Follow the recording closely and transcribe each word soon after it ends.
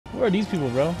Who are these people,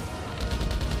 bro?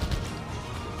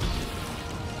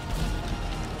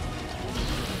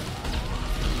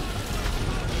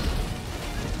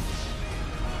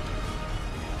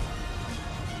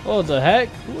 What the heck?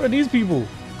 Who are these people?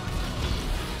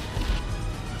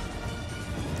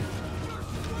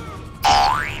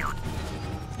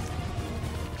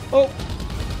 Oh.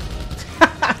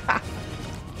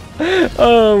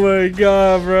 Oh my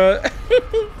god, bro.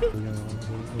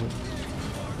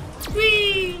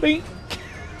 Wee.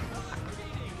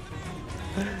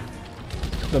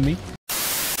 Let me.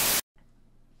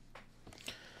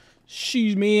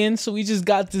 Shoot, man. So we just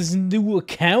got this new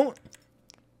account.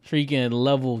 Freaking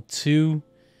level 2.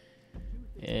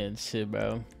 And shit,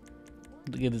 bro.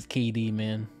 Look at this KD,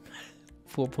 man.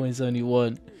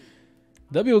 4.71.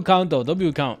 W account, though. W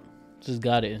account. Just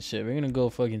got it and shit. We're gonna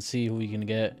go fucking see who we can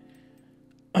get.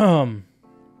 With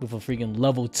a freaking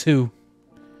level 2.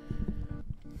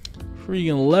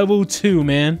 Freaking level 2,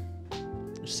 man.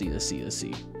 Let's see.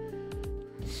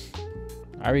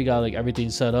 I already got like everything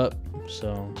set up,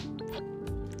 so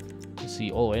let's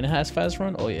see. Oh, and it has fast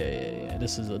run. Oh yeah.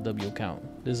 This is a W account. I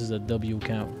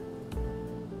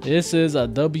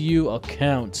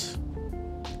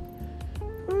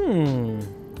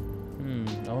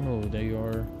don't know who they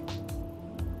are.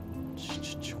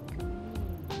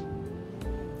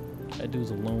 That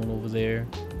dude's alone over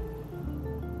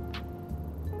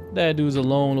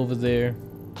there.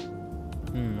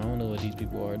 I don't know what these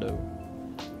people are though.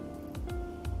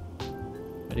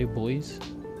 Are they boys?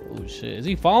 Oh shit. Is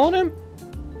he following him?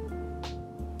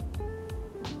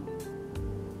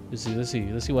 Let's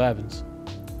see what happens.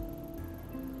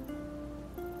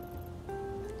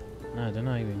 Nah, they're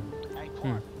not even.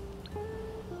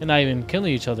 They're not even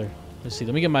killing each other. Let's see.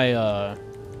 Let me get my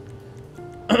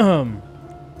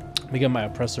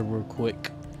oppressor real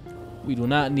quick. We do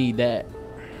not need that.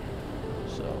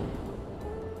 So,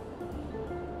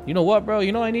 you know what, bro?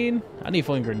 You know what I need? I need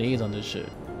fucking grenades on this shit.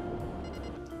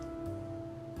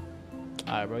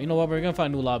 Alright, bro. You know what? We're gonna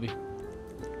find a new lobby.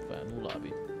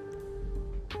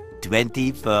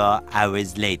 24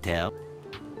 hours later.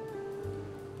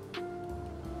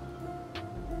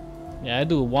 Yeah, I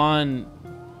do Juan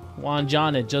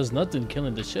John and Just Nothing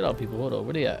killing the shit out of people. Hold up,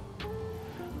 where they at?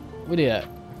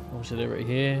 Oh shit, they're right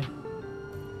here.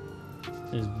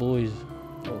 There's boys.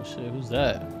 Oh shit, who's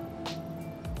that?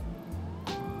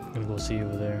 I'm gonna go see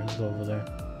over there. Let's go over there.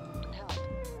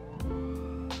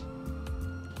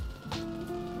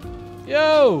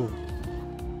 Yo!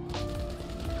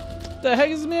 What the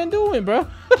heck is this man doing, bro?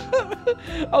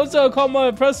 I was trying to call my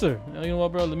oppressor. You know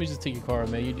what, bro? Let me just take your car,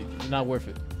 man. You're not worth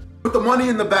it. Put the money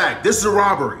in the bag. This is a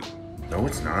robbery. No,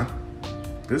 it's not.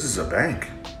 This is a bank.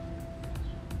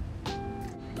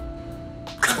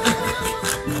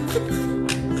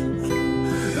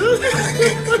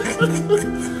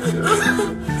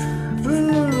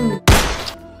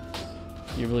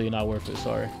 You're really not worth it,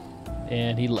 sorry.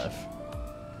 And he left.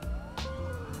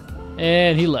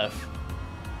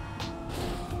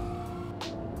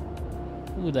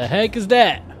 Who the heck is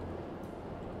that?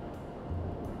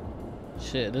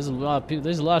 Shit, there's a lot of people.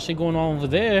 There's a lot of shit going on over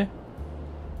there.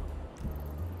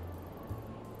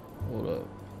 Hold up.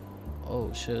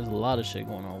 Oh shit, there's a lot of shit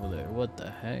going on over there. What the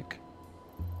heck?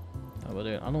 Over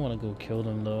there. I don't want to go kill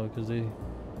them though, cause they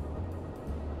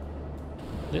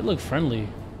look friendly.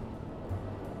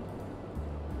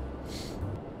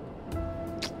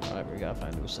 Alright, we gotta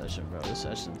find a new session, bro. This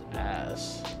session's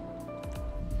ass.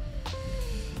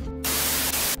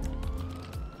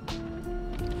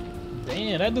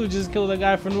 Damn, that dude just killed that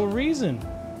guy for no reason.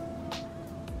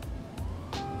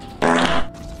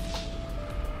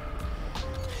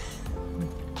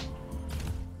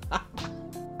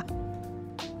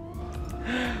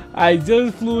 I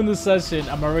just flew in the session.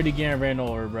 I'm already getting ran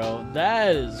over, bro.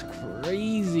 That is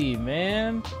crazy,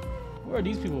 man. Where are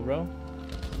these people, bro?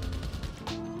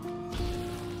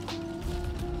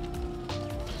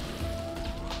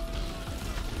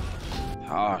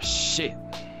 Oh shit.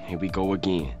 Here we go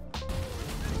again.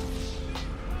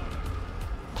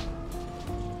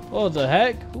 What the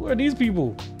heck? Who are these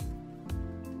people?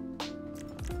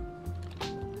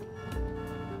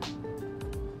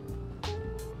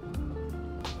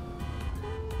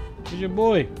 Where's your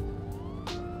boy?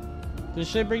 Did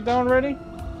shit break down already?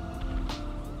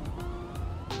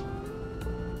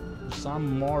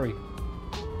 Sam Mori.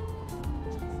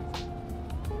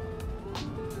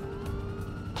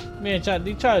 Man,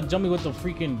 they try to jump me with the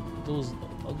freaking those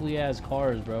ugly ass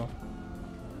cars, bro.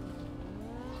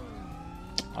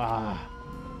 Ah.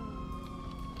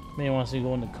 Man wants to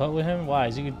go in the cut with him? Why?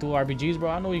 Is he gonna do RPGs,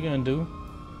 bro? I know what you're gonna do.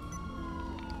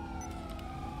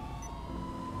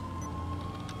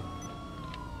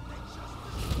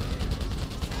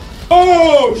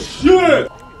 Oh, shit!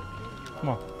 Come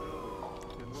on.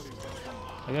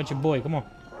 I got your boy. Come on.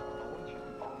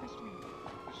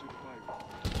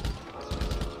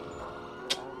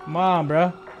 Come on,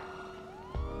 bro.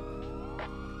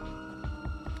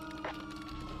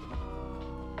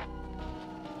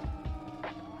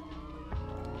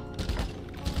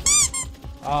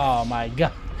 Oh my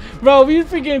god. Bro, we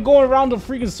freaking going around the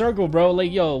freaking circle, bro.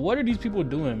 Like, yo, what are these people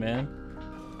doing, man?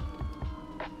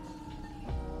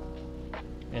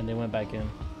 And they went back in.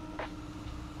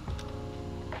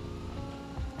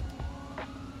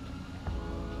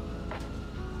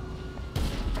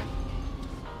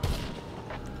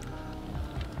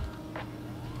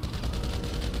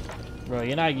 Bro,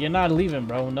 you're not leaving,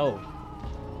 bro. No.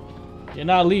 You're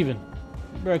not leaving.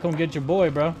 You better come get your boy,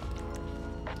 bro.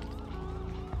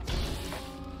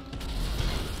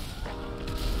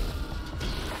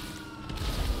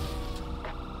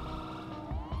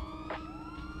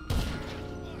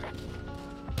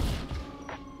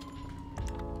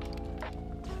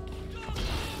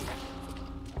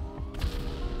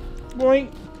 Boing.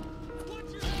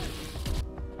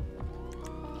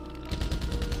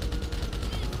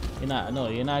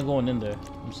 You're not going in there.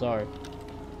 I'm sorry.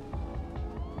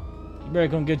 You better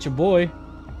come get your boy.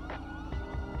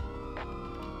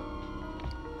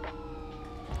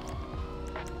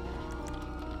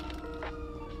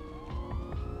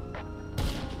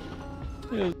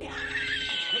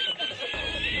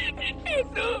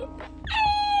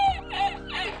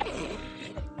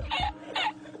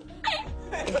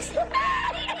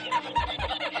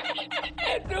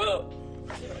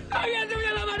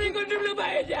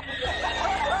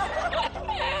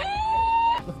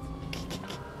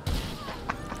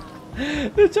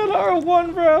 They're trying to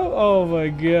R1, bro. Oh my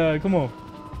god. Come on.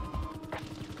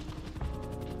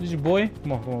 This is your boy?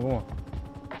 Come on, come on, come on.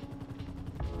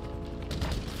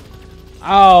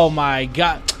 Oh my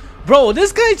god. Bro,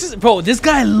 this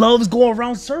guy loves going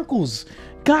around circles.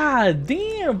 God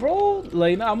damn, bro.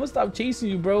 Like, nah, I'm gonna stop chasing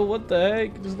you, bro. What the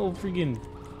heck? There's no freaking...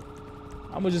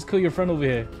 I'm gonna just kill your friend over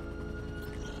here.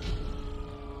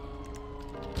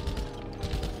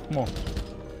 Come on.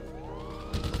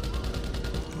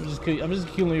 I'm just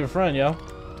killing your friend, yo. You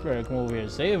better come over here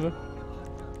and save her.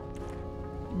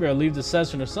 You better leave the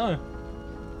cess in the sun.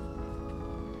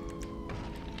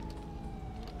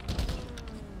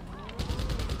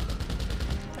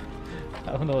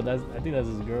 I don't know what that's. I think that's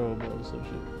his girl, bro, or some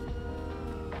shit.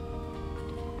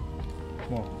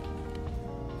 Come on.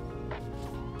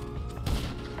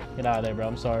 Get out of there, bro.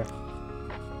 I'm sorry.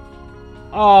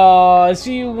 Oh,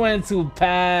 she went to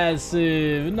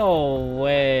passive. No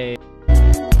way.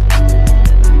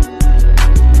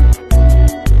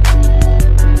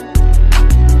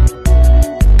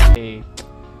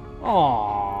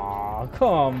 Aw,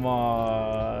 come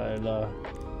on.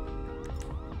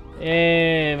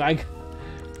 And I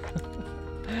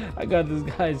got this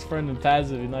guy's friend in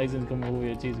passive, and now he's gonna come over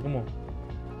here chasing. Come on.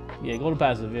 Yeah, go to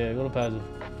passive. Yeah, go to passive.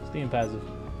 Stay in passive.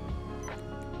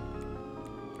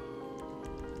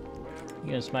 You're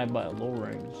getting smacked by a low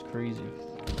rank. It's crazy.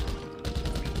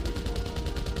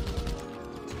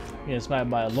 You're getting smacked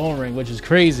by a low rank, which is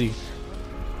crazy.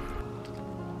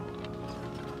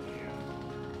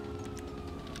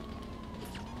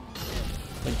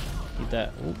 Eat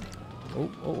that.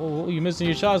 Oh, you missing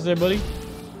your shots there, buddy.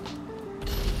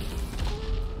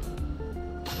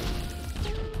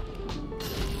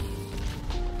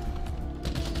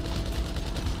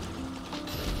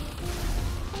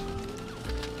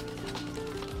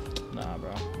 Nah,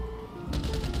 bro.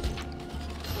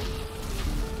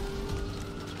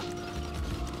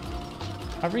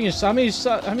 How many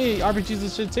RPGs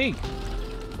this should take?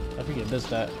 I think I missed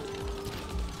that.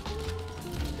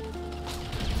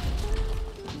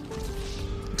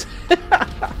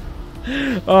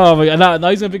 Oh my god, now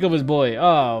he's gonna pick up his boy.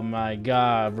 Oh my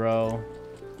god, bro.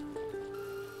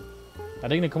 Are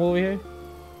they gonna come over here?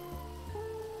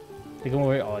 They come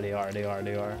over here? Oh, they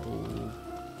are. Ooh.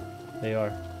 They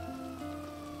are.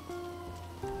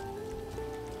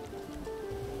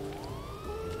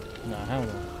 Nah, hell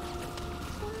no.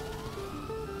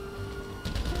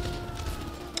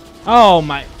 Oh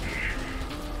my.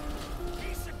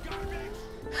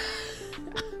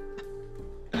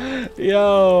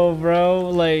 Yo, bro,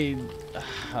 like,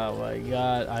 oh my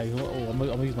god. I'm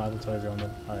gonna use my appetizer on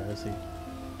them. Alright, let's see.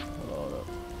 Hold up.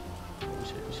 Oh,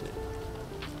 shit.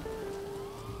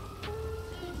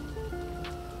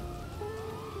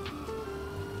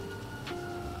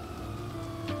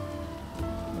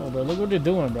 Oh, bro, look what they're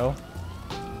doing, bro.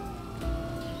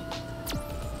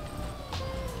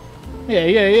 Yeah,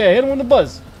 hit him with the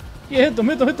buzz. Yeah, hit them.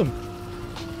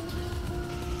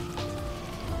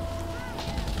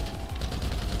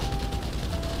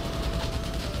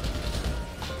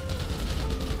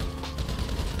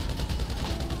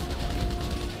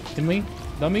 me,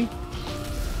 dummy.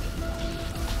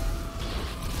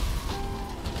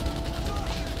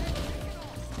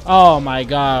 Oh my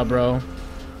god, bro.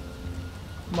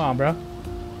 Come on, bro.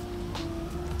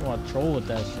 I want to troll with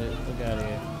that shit. Look out of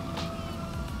here.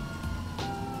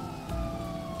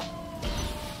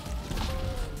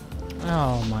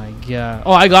 Oh my god.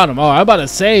 Oh, I got him. Oh, I'm about to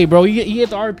say, bro. He hit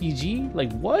the RPG?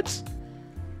 Like, what?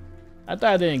 I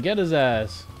thought I didn't get his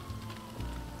ass.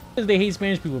 They hate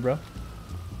Spanish people, bro.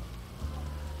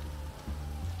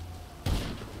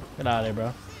 Get out of there,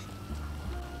 bro.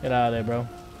 Get out of there, bro.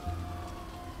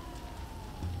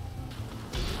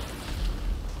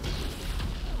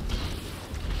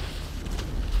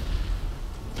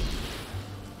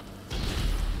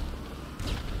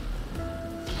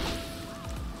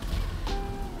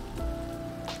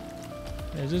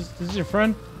 Is this your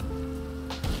friend?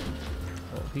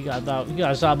 Oh, he got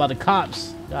shot by the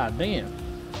cops. God damn.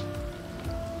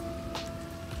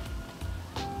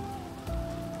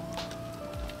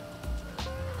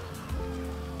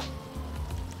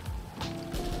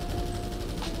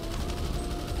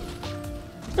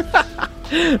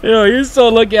 Yo, you're so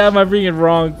lucky I have my freaking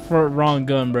wrong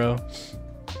gun, bro.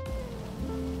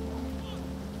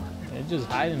 It's just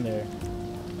hiding there.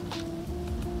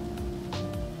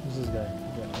 Who's this guy?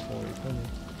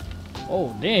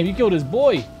 Oh damn, you killed his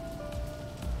boy.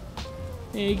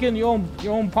 Yeah, you killing your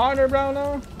own partner, bro,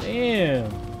 now? Damn.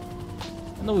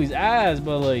 I know he's ass,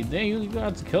 but like, damn, you gonna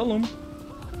have to kill him.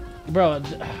 Bro,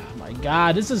 oh my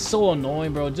god, this is so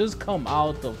annoying, bro. Just come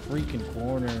out the freaking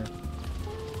corner.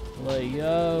 Like,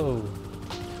 yo.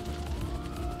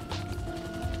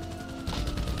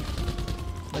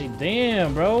 Like,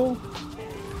 damn, bro.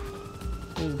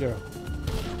 This girl.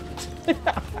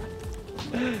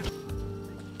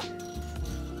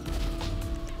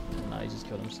 Nah, he just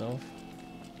killed himself.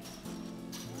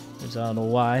 Which I don't know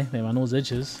why. Man, my nose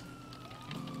itches.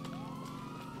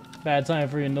 Bad time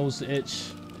for your nose to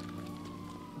itch.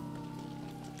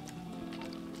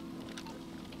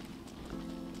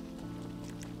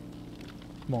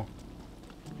 Come on.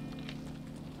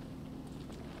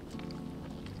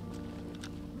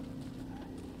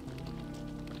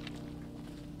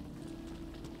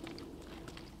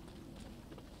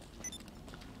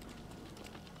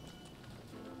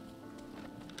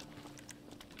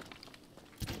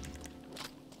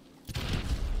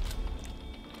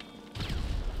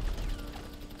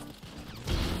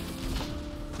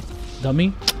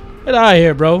 Dummy. Get out of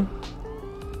here, bro.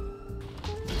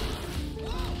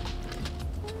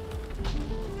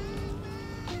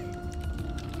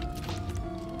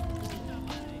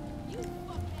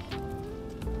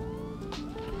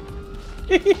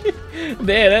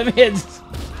 Damn, that man just...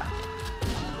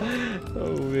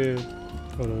 Oh, man.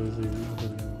 Hold on,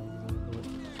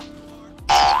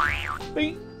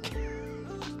 wait.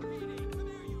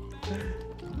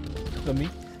 Dummy.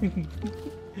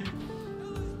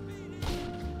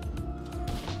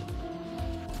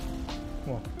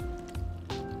 Come on.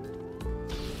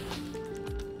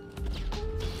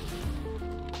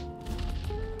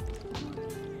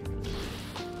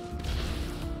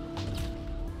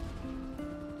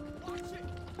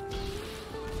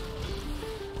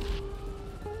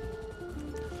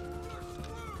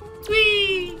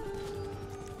 Whee!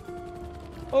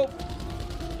 Oh.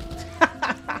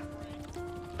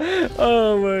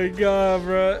 Oh my god,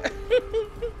 bro.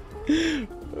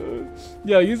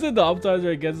 Yo, you said the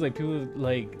optimizer against like people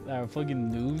like are fucking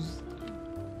news.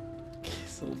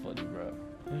 So funny, bro.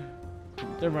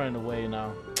 They're running away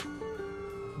now.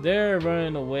 They're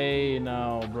running away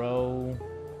now, bro.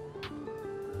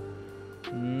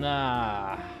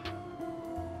 Nah.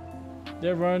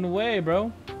 They're running away,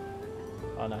 bro.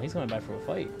 Oh no, he's coming back for a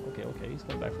fight. Okay, okay, he's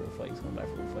coming back for a fight. He's coming back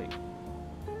for a fight.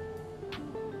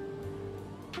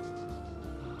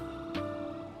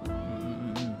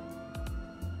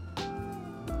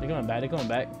 They're coming back. They're coming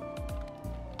back.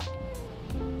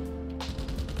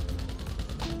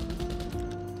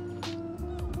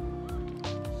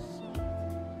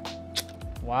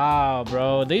 Wow,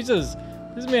 bro. They just...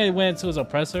 This man went to his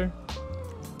oppressor.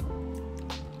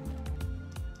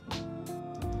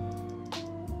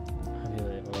 I'll be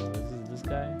like, oh, is this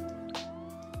guy?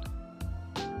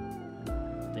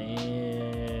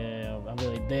 Damn. I'll be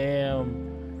like,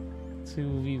 damn.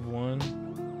 2v1.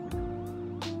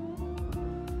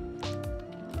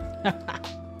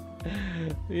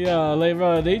 Yeah, like,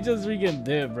 bro, they just freaking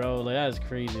did, bro. Like, that's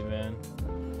crazy, man.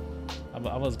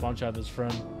 I was bunch out this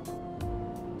friend.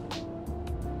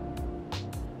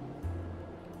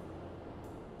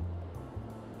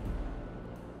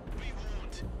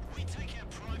 We take our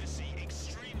privacy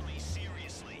extremely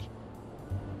seriously.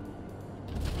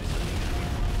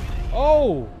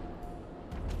 Oh.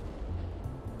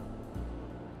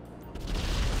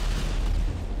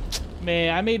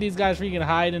 Man, I made these guys freaking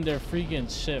hide in their freaking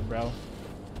shit, bro.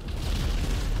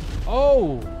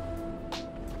 Oh.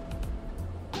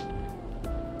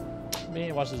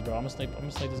 Man, watch this, bro. I'm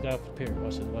gonna snipe this guy off the pier.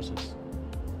 Watch this, watch this.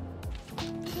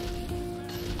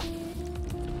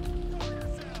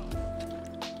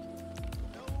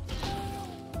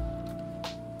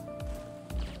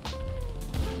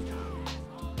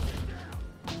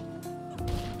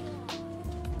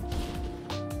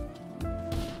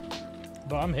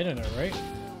 Bro, I'm hitting her, right?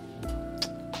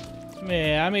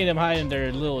 Man, I made them hide in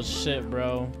their little shit,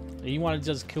 bro. You want to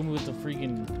just kill me with the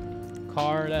freaking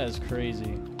car? That is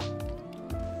crazy.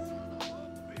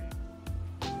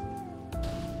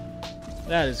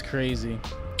 That is crazy.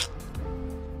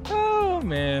 Oh,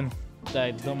 man.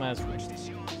 That dumbass.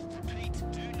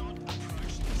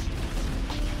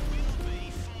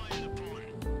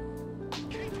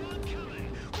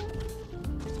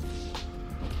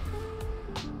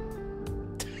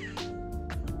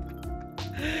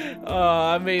 Oh,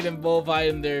 I made them both hide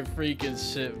in their freaking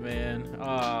shit, man.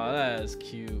 Oh, that is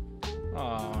cute.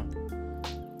 Oh,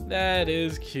 that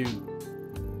is cute.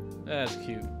 That's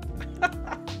cute.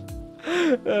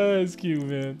 That's cute,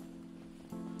 man.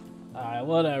 Alright,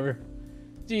 whatever.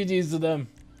 GG's to them.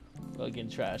 Fucking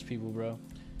trash people, bro.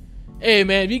 Hey,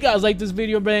 man, if you guys like this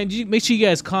video, man, make sure you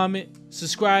guys comment,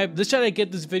 subscribe. Let's try to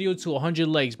get this video to 100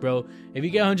 likes, bro. If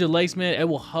you get 100 likes, man, it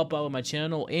will help out with my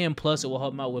channel, and plus it will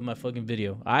help out with my fucking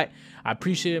video. All right, I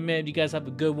appreciate it, man. You guys have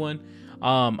a good one.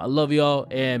 I love y'all,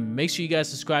 and make sure you guys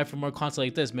subscribe for more content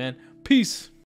like this, man. Peace.